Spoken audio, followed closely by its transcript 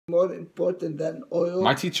more important than oil.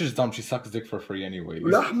 My teacher's dumb. She sucks dick for free anyway.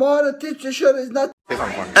 Lahmar, a teacher sure is not.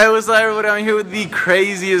 Hey, what's up, everybody? I'm here with the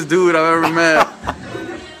craziest dude I've ever met.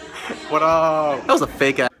 What up? That was a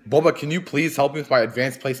fake ass. Boba, can you please help me with my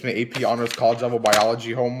advanced placement AP honors college level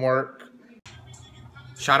biology homework?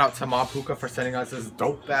 Shout out to MOB Hookah for sending us this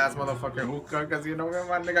dope ass motherfucking hookah, cause you know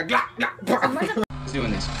my nigga. Who's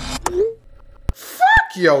doing this?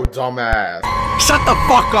 Fuck yo, dumbass. Shut the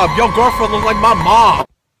fuck up! Your girlfriend looks like my mom!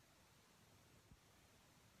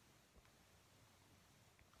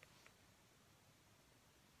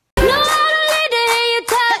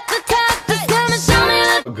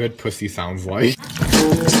 A good pussy sounds like.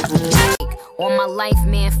 On my life,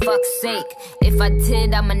 man, fuck's sake. If I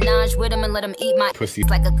did, I'd menage with him and let him eat my pussy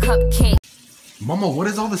like a cupcake. Mama, what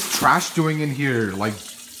is all this trash doing in here? Like,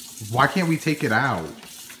 why can't we take it out?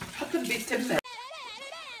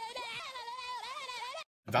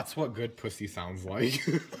 That's what good pussy sounds like.